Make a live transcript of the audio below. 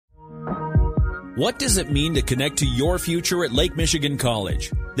What does it mean to connect to your future at Lake Michigan College?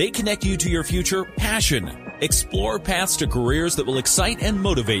 They connect you to your future passion. Explore paths to careers that will excite and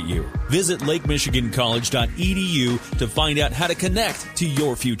motivate you. Visit lakemichigancollege.edu to find out how to connect to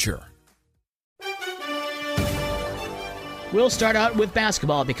your future. We'll start out with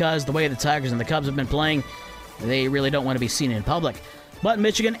basketball because the way the Tigers and the Cubs have been playing, they really don't want to be seen in public. But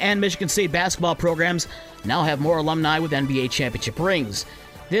Michigan and Michigan State basketball programs now have more alumni with NBA championship rings.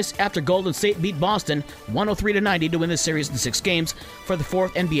 This after Golden State beat Boston 103-90 to win the series in 6 games for the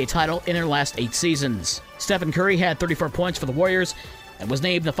 4th NBA title in their last 8 seasons. Stephen Curry had 34 points for the Warriors and was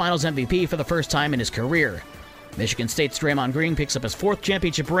named the Finals MVP for the first time in his career. Michigan State's Draymond Green picks up his 4th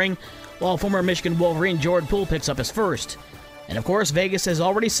championship ring, while former Michigan Wolverine Jordan Poole picks up his 1st. And of course, Vegas has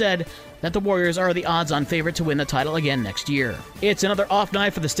already said that the Warriors are the odds-on favorite to win the title again next year. It's another off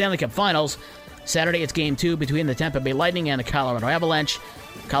night for the Stanley Cup Finals. Saturday, it's Game 2 between the Tampa Bay Lightning and the Colorado Avalanche.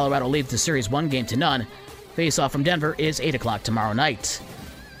 Colorado leads the series 1-0. Face-off from Denver is 8 o'clock tomorrow night.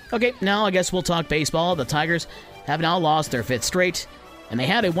 Okay, now I guess we'll talk baseball. The Tigers have now lost their 5th straight, and they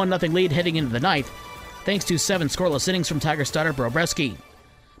had a 1-0 lead heading into the 9th, thanks to 7 scoreless innings from Tiger starter Beau Brieske.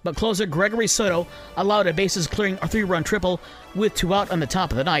 But closer Gregory Soto allowed a bases-clearing 3-run triple with 2 out on the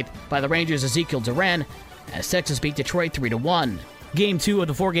top of the 9th by the Rangers' Ezequiel Duran as Texas beat Detroit 3-1. Game 2 of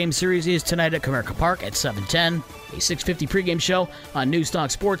the 4-game series is tonight at Comerica Park at 7:10. A 6:50 pregame show on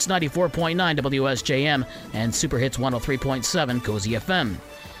Newstalk Sports 94.9 WSJM and Super Hits 103.7 Cozy FM.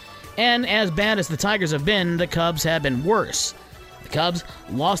 And as bad as the Tigers have been, the Cubs have been worse. The Cubs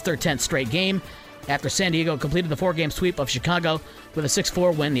lost their 10th straight game after San Diego completed the 4-game sweep of Chicago with a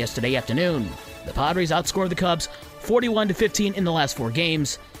 6-4 win yesterday afternoon. The Padres outscored the Cubs 41-15 in the last 4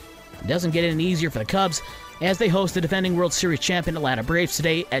 games. It doesn't get any easier for the Cubs as they host the defending World Series champion Atlanta Braves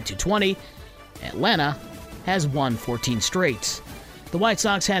today at 2:20. Atlanta has won 14 straight. The White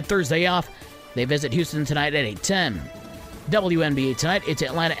Sox had Thursday off. They visit Houston tonight at 8:10. WNBA tonight, it's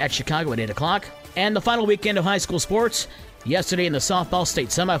Atlanta at Chicago at 8 o'clock. And the final weekend of high school sports, yesterday in the softball state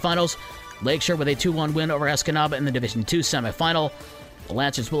semifinals, Lakeshore with a 2-1 win over Escanaba in the Division II semifinal. The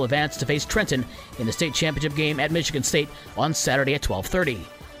Lancers will advance to face Trenton in the state championship game at Michigan State on Saturday at 12:30.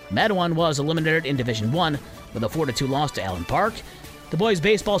 Madawan was eliminated in Division I with a 4-2 loss to Allen Park. The boys'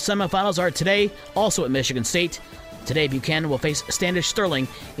 baseball semifinals are today, also at Michigan State. Today, Buchanan will face Standish Sterling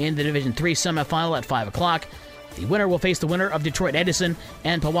in the Division III semifinal at 5 o'clock. The winner will face the winner of Detroit Edison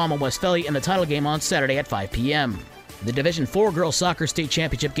and Pewamo West Philly in the title game on Saturday at 5 p.m. The Division IV girls soccer state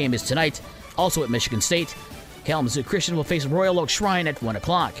championship game is tonight, also at Michigan State. Kalamazoo Christian will face Royal Oak Shrine at 1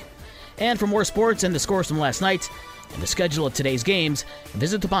 o'clock. And for more sports and the scores from last night and the schedule of today's games,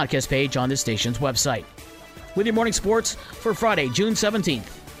 visit the podcast page on this station's website. With your morning sports for Friday, June 17th,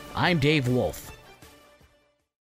 I'm Dave Wolf.